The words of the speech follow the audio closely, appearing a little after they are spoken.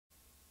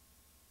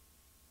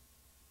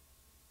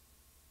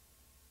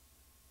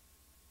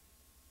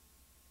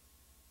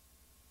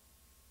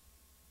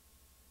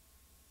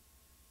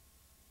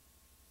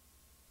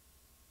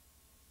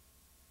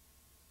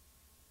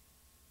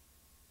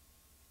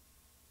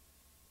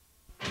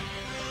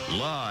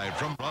Live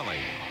from Raleigh,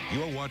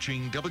 you're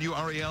watching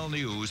WRAL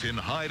News in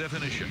high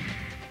definition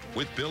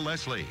with Bill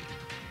Leslie,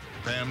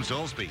 Pam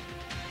Soulsby,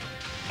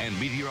 and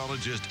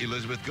meteorologist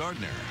Elizabeth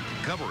Gardner.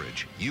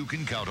 Coverage you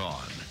can count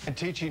on. And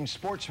teaching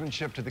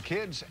sportsmanship to the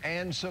kids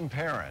and some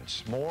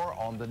parents. More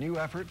on the new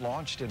effort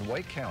launched in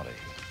Wake County.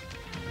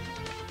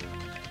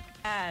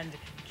 And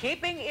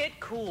Keeping It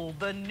Cool,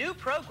 the new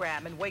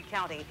program in Wake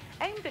County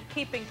aimed at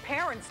keeping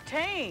parents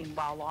tame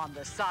while on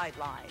the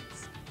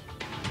sidelines.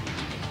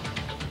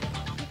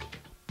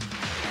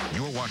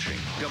 You're watching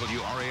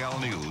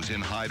WRAL News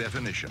in high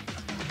definition.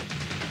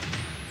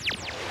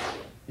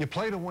 You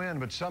play to win,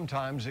 but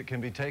sometimes it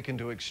can be taken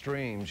to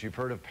extremes. You've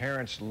heard of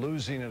parents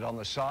losing it on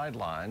the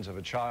sidelines of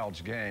a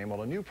child's game.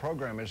 Well, a new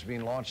program is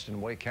being launched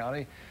in Wake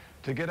County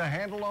to get a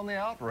handle on the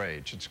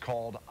outrage. It's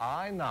called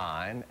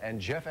I-9, and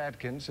Jeff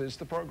Atkins is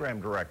the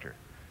program director.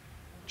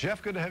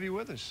 Jeff, good to have you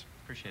with us.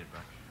 Appreciate it, bro.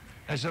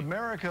 Has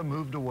America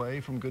moved away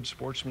from good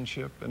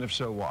sportsmanship, and if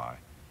so, why?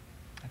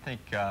 I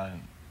think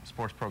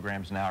sports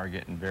programs now are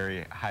getting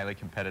very highly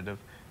competitive,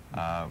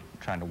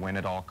 trying to win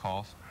at all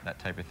costs, that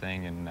type of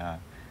thing, and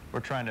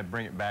we're trying to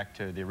bring it back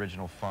to the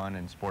original fun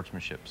and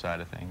sportsmanship side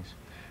of things.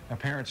 Now,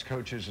 parents,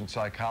 coaches, and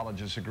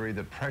psychologists agree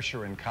that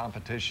pressure and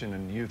competition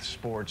in youth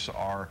sports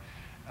are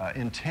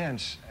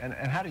intense, and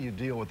how do you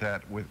deal with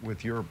that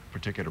with your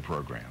particular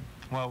program?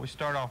 Well, we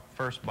start off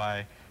first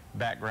by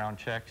background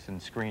checks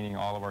and screening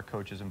all of our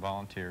coaches and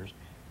volunteers.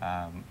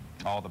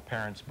 All the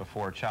parents,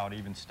 before a child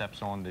even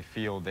steps on the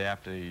field, they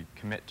have to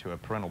commit to a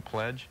parental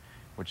pledge,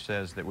 which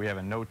says that we have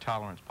a no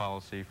tolerance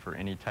policy for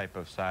any type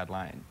of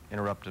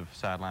interruptive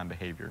sideline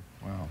behavior.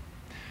 Wow.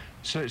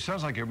 So it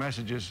sounds like your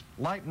message is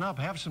lighten up,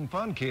 have some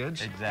fun,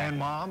 kids. Exactly. And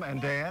mom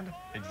and dad.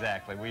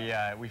 Exactly.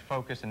 We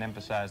focus and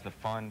emphasize the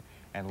fun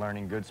and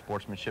learning good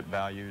sportsmanship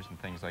values and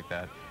things like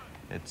that.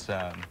 It's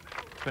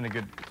been a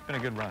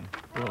good run,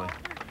 really.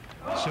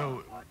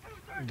 So,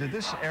 did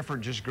this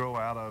effort just grow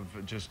out of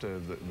just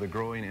the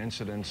growing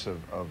incidence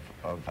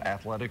of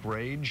athletic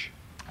rage?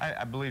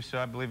 I believe so.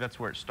 I believe that's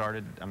where it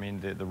started. I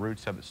mean, the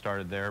roots of it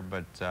started there,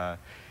 but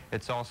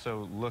it's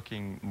also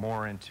looking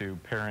more into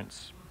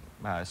parents'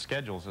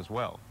 schedules as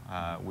well.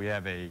 We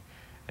have a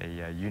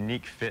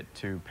unique fit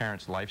to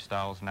parents'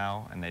 lifestyles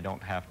now, and they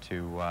don't have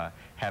to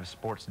have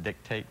sports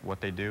dictate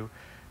what they do.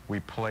 We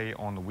play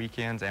on the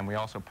weekends, and we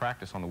also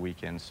practice on the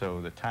weekends,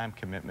 so the time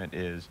commitment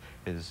is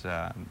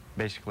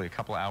basically a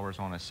couple of hours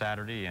on a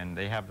Saturday, and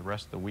they have the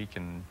rest of the week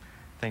and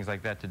things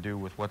like that to do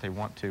with what they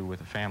want to with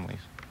the families.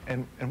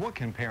 And what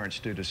can parents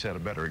do to set a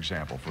better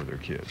example for their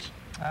kids?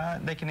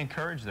 They can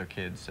encourage their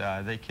kids.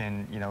 They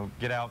can,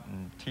 get out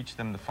and teach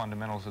them the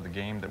fundamentals of the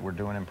game that we're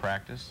doing in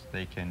practice.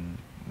 They can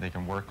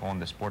work on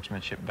the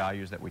sportsmanship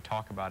values that we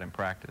talk about in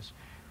practice.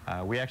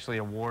 We actually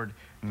award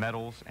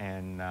medals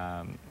and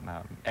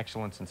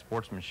excellence in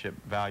sportsmanship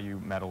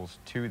value medals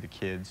to the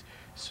kids.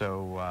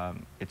 So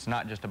it's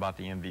not just about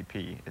the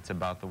MVP. It's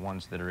about the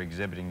ones that are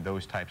exhibiting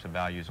those types of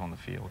values on the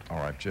field. All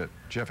right,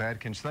 Jeff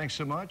Atkins, thanks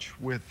so much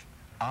with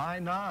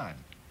I-9.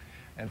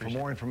 And for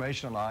more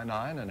information on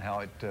I-9 and how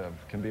it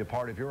can be a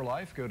part of your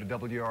life, go to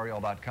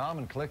WRAL.com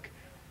and click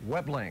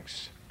web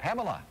links.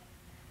 Pamela.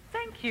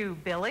 Thank you,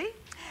 Billy.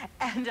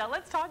 And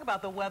let's talk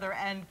about the weather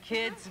and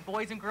kids,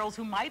 boys and girls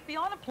who might be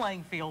on a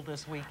playing field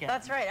this weekend.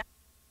 That's right.